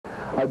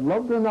I'd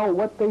love to know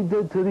what they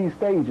did to these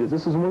stages.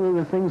 This is one of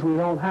the things we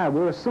don't have.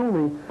 We're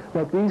assuming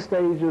that these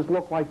stages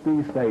look like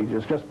these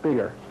stages, just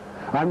bigger.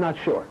 I'm not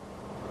sure.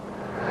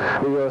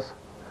 Because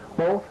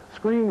both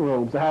screen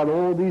rooms that had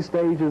all these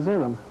stages in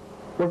them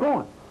were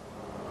gone.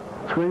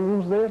 Screen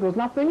rooms there's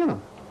nothing in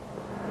them.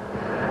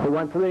 They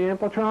went to the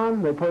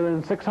Amplitron, they put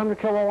in 600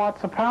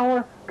 kilowatts of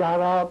power, got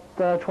out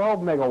 12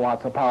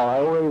 megawatts of power.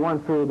 I already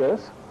went through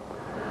this.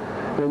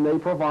 And they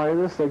provided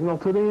a signal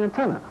to the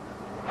antenna.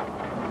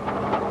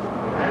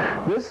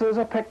 This is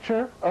a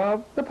picture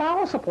of the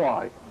power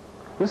supply.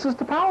 This is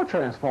the power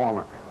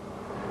transformer.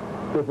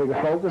 If we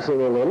can focus it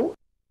a little.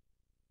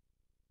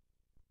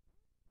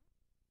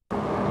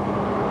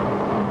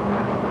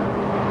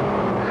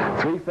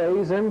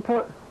 Three-phase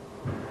input,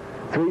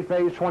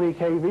 three-phase 20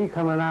 kV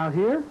coming out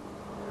here.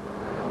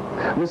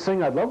 This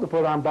thing I'd love to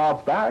put on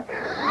Bob's back.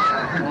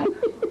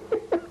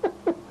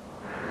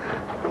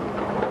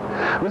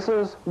 This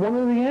is one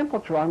of the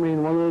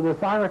one of the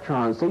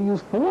Thyratrons. They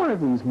use 4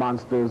 of these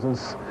monsters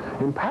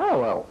in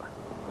parallel.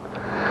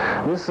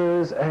 This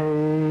is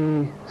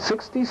a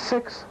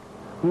 66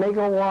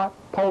 megawatt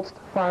pulsed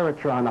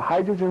Thyratron, a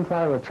hydrogen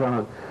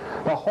Thyratron.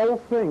 The whole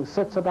thing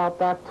sits about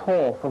that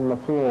tall from the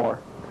floor.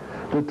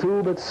 The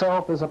tube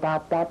itself is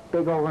about that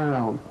big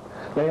around.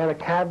 They had a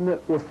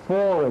cabinet with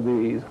 4 of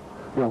these,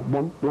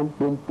 boom, boom,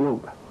 boom,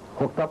 boom,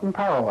 hooked up in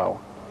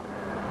parallel.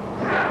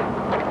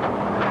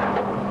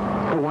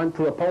 We went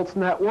to the pulse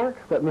network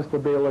that Mr.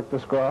 Bielik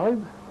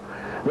described.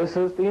 This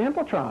is the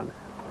Amplitron.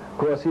 Of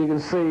course, you can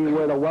see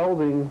where the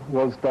welding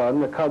was done,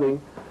 the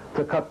cutting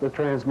to cut the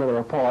transmitter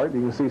apart.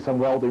 You can see some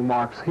welding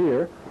marks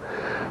here.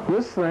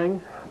 This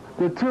thing,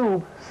 the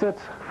tube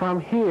sits from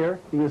here.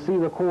 You can see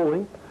the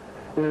cooling.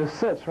 And it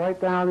sits right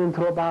down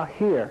into about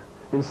here,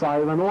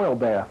 inside of an oil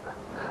bath.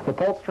 The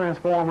pulse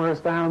transformer is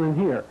down in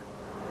here.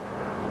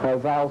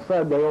 As Al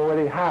said, they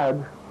already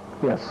had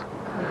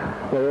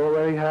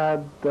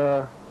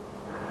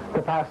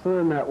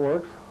capacitor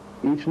networks.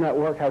 Each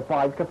network had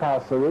 5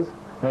 capacitors.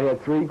 They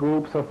had 3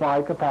 groups of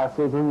 5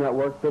 capacitors in the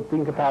network,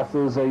 15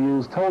 capacitors they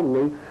used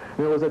totally. And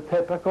it was a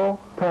typical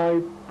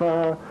type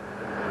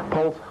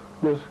pulse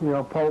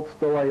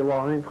delay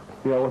line,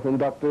 with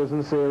inductors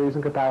in series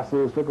and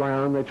capacitors to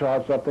ground. They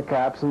charged up the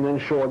caps and then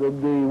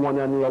shorted the one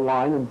end of the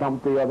line and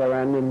dumped the other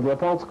end into the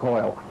pulse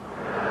coil.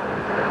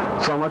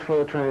 So much for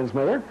the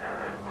transmitter.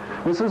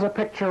 This is a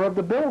picture of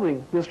the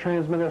building this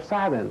transmitter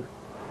sat in.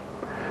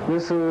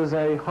 This is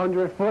a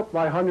 100-foot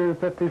by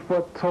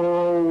 150-foot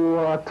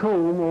tall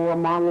tomb or a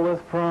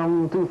monolith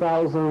from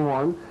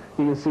 2001.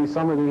 You can see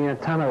some of the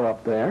antenna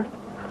up there.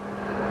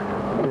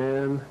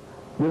 And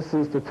this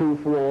is the 2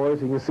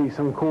 floors. You can see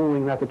some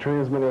cooling that the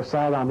transmitter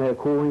sat on. They had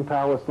cooling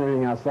tower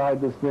standing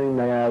outside this thing.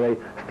 They had a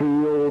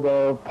field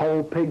of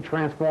pole pig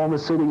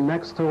transformers sitting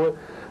next to it.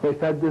 They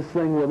fed this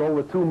thing with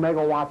over 2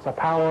 megawatts of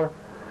power.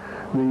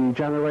 The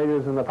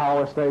generators in the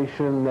power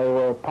station, they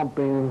were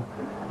pumping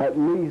at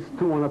least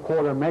 2¼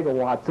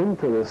 megawatts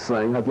into this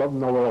thing. I'd love to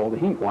know where all the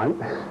heat went.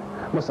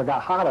 Must have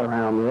got hot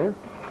around there.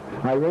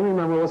 I really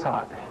remember it was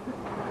hot.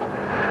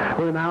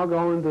 We're now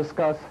going to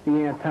discuss the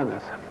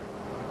antennas.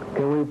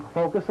 Can we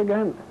focus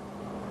again?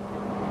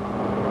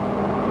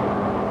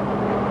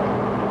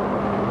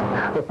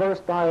 The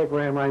first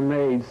diagram I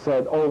made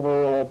said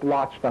overall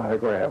blotch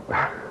diagram.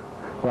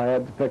 So I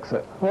had to fix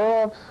it.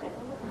 Whoops.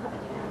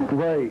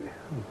 Great.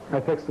 I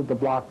fixed it, the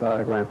block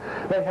diagram.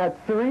 They had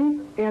 3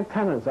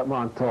 antennas at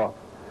Montauk.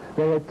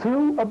 They had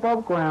 2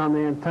 above ground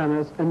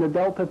antennas and the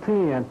delta T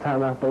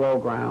antenna below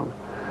ground.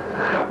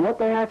 What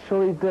they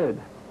actually did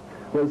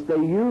was they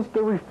used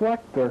the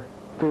reflector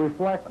to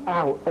reflect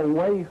out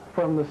away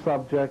from the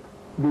subject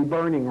the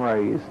burning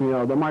rays,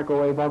 the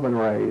microwave oven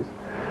rays.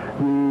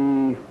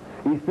 The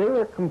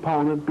etheric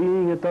component,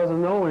 being it doesn't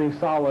know any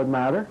solid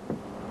matter,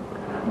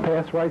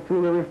 passed right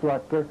through the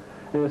reflector,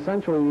 and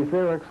essentially the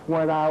etherics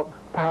went out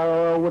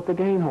parallel with the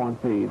gain horn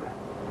feed,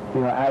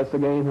 as the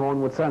gain horn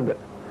would send it.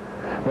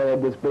 They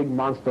had this big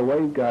monster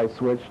waveguide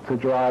switch to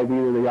drive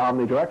either the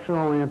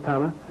omnidirectional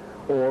antenna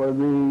or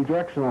the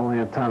directional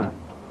antenna.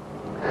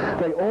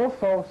 They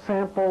also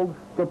sampled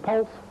the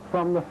pulse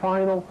from the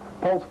final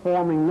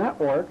pulse-forming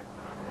network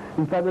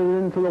and fed it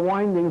into the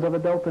windings of a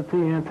delta T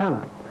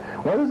antenna.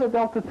 What is a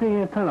delta T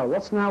antenna?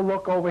 Let's now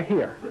look over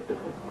here.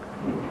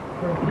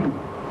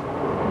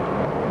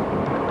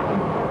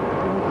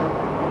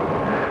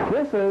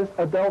 This is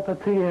a delta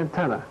T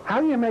antenna.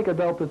 How do you make a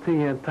delta T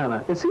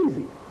antenna? It's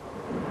easy.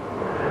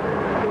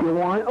 You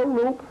wind a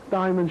loop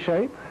diamond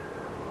shape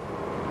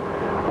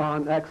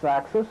on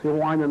x-axis. You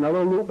wind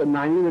another loop at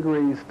 90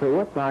 degrees to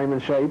it,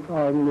 diamond shape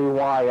on the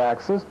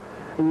y-axis.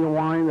 And you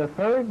wind a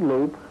third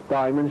loop,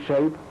 diamond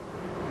shape,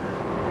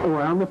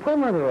 around the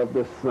perimeter of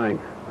this thing.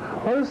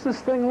 What does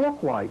this thing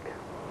look like?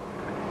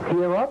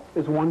 Here up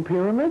is one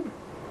pyramid.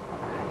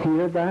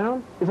 Here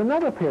down is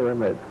another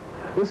pyramid.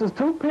 This is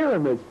 2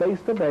 pyramids, base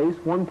to base,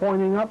 one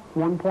pointing up,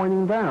 one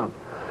pointing down.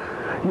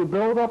 You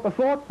build up a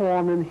thought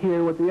form in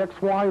here with the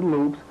XY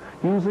loops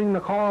using the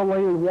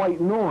correlated white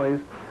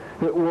noise.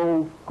 It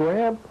will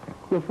grab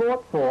the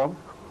thought form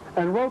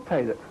and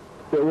rotate it.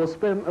 it will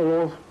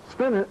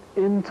spin it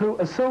into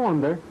a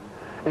cylinder,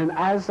 and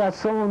as that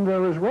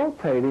cylinder is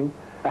rotating,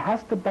 it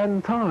has to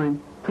bend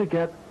time to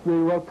get the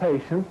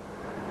rotation.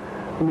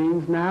 It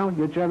means now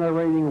you're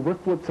generating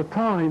ripplets of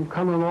time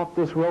coming off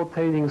this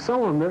rotating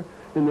cylinder,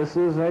 and this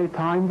is a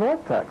time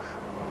vortex,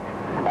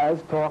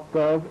 as talked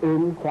of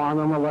in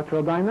quantum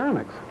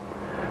electrodynamics.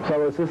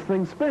 So as this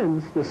thing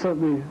spins,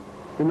 the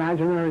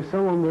imaginary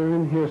cylinder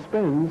in here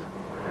spins,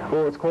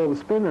 or it's called a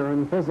spinner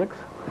in physics,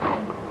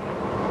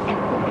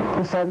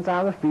 it sends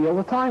out a field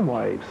of time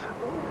waves.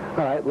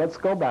 All right, let's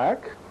go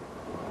back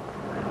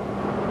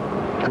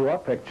to our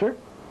picture.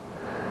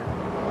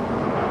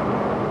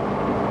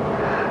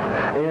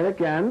 And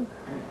again,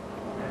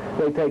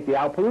 they take the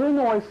output of the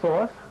noise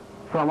source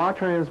from our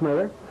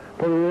transmitter,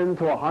 put it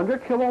into a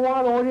 100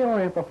 kilowatt audio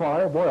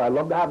amplifier. Boy, I'd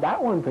love to have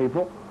that one,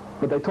 people.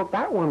 But they took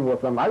that one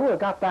with them. I would have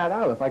got that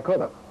out if I could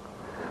have.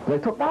 They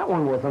took that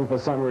one with them for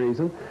some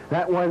reason.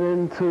 That went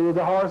into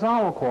the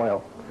horizontal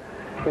coil.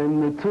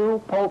 And the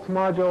two pulse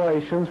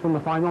modulations from the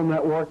final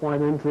network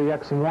went into the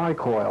X and Y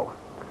coil.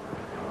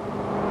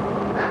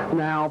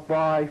 Now,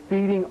 by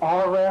feeding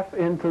RF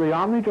into the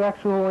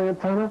omnidirectional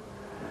antenna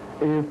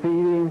and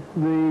feeding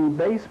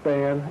the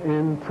baseband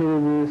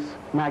into this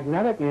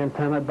magnetic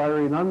antenna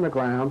buried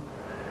underground,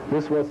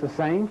 this was the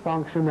same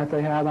function that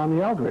they had on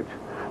the Eldridge.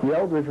 The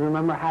Eldridge,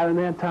 remember, had an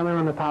antenna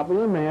on the top of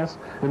the mast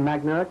and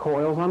magnetic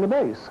coils on the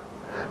base.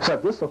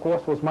 Except this, of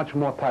course, was much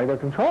more tighter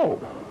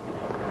controlled.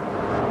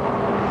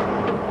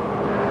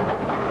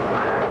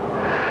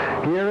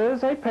 Here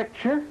is a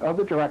picture of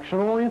the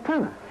directional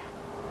antenna.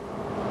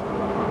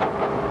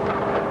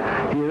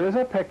 Here is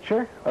a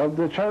picture of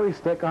the cherry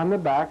stick on the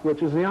back,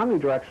 which is the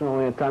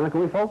omnidirectional antenna. Can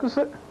we focus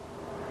it?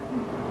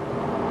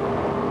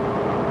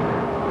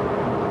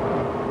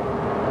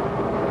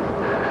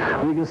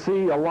 You can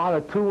see a lot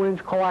of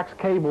 2-inch coax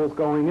cables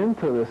going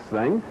into this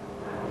thing.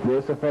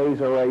 There's a phase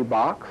array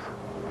box.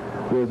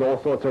 There's all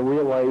sorts of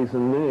relays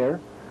in there.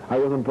 I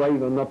wasn't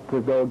brave enough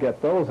to go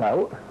get those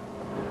out,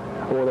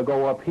 or to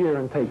go up here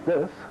and take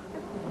this.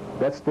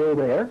 That's still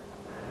there.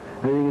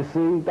 And you can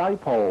see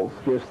dipoles.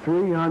 There's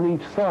 3 on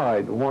each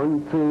side.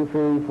 1, 2,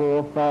 3,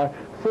 4, 5,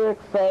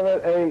 6,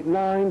 7, 8,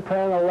 9,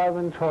 10,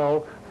 11,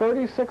 12.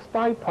 36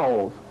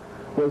 dipoles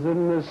was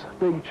in this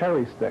big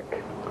cherry stick.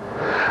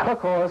 Of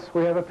course,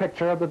 we have a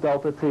picture of the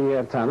Delta T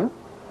antenna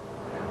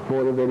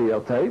for the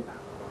videotape.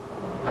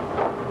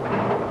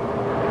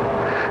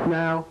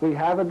 Now, we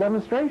have a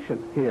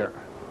demonstration here.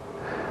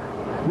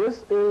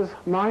 This is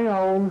my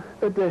own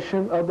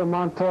edition of the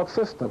Montauk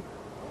system.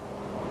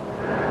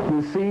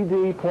 The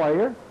CD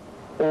player,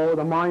 or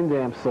the mind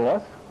amp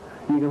source.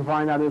 You can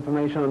find out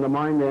information on the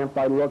mind amp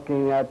by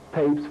looking at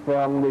tapes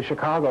from the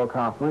Chicago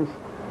conference,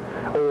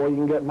 or you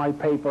can get my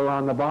paper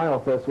on the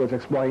BioFist, which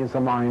explains the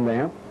mind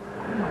amp.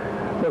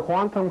 The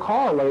quantum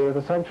correlator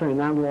is essentially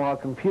an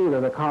analog computer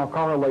that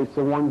correlates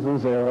the ones and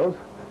zeros.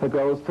 It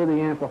goes to the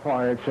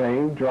amplifier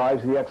chain,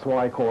 drives the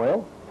XY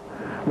coil.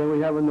 Then we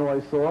have a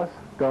noise source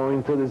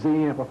going to the Z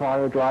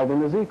amplifier, driving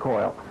the Z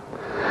coil.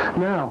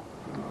 Now,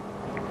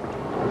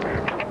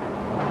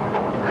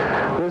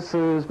 this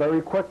is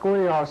very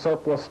quickly our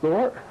surplus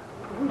store.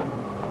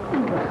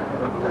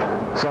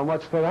 So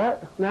much for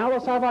that. Now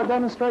let's have our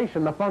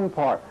demonstration, the fun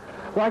part.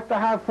 I'd like to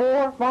have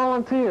 4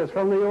 volunteers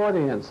from the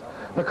audience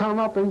to come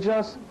up and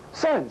just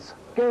sense,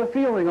 get a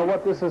feeling of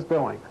what this is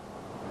doing.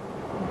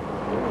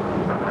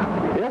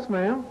 Yes,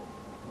 ma'am?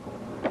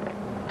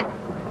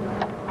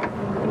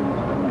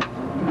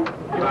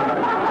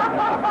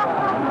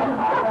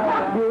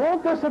 You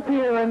won't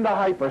disappear into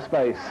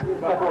hyperspace.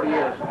 About 4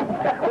 years.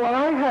 What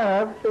I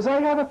have is I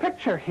have a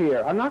picture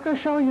here. I'm not going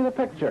to show you the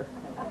picture.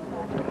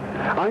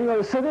 I'm going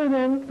to sit it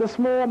in the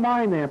small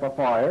mind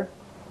amplifier.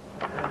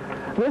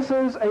 This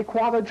is a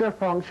quadrature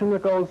function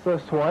that goes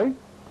this way,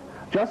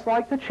 just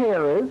like the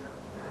chair is.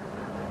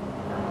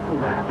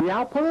 The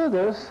output of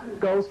this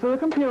goes to the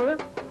computer.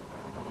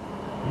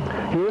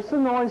 Here's the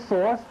noise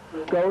source,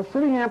 goes to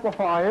the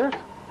amplifiers.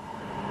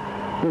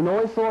 The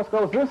noise source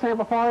goes to this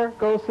amplifier,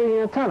 goes to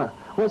the antenna.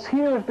 What's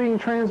here is being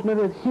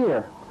transmitted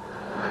here.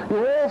 You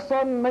all of a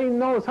sudden may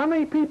notice, how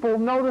many people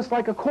notice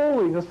like a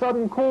cooling, a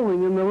sudden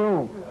cooling in the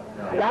room?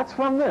 That's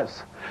from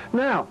this.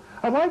 Now,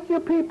 I'd like you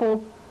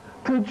people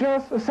to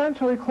just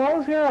essentially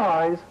close your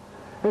eyes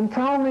and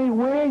tell me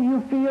where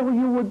you feel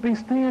you would be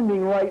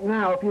standing right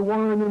now if you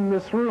weren't in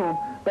this room,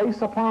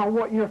 based upon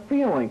what you're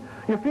feeling.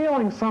 You're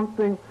feeling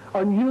something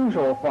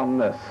unusual from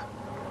this.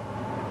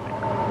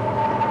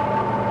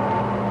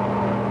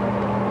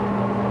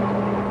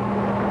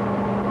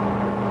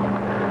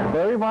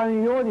 Everybody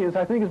in the audience,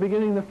 I think, is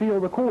beginning to feel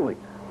the cooling.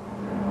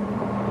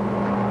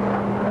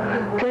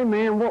 Okay,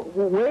 man,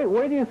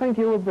 where do you think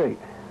you would be?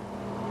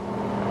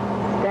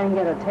 Standing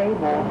at a table.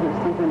 There's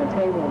something at a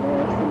table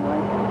there.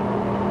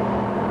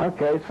 Like...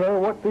 Okay, sir,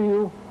 what do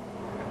you...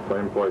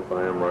 Same place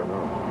I am right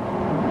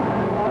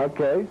now.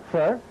 Okay,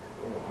 sir?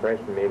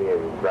 First, maybe I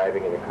was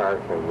driving in a car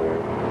somewhere.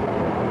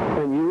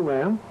 And you,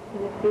 ma'am?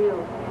 In the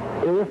field.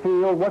 In the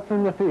field. What's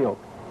in the field?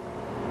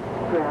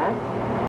 Grass.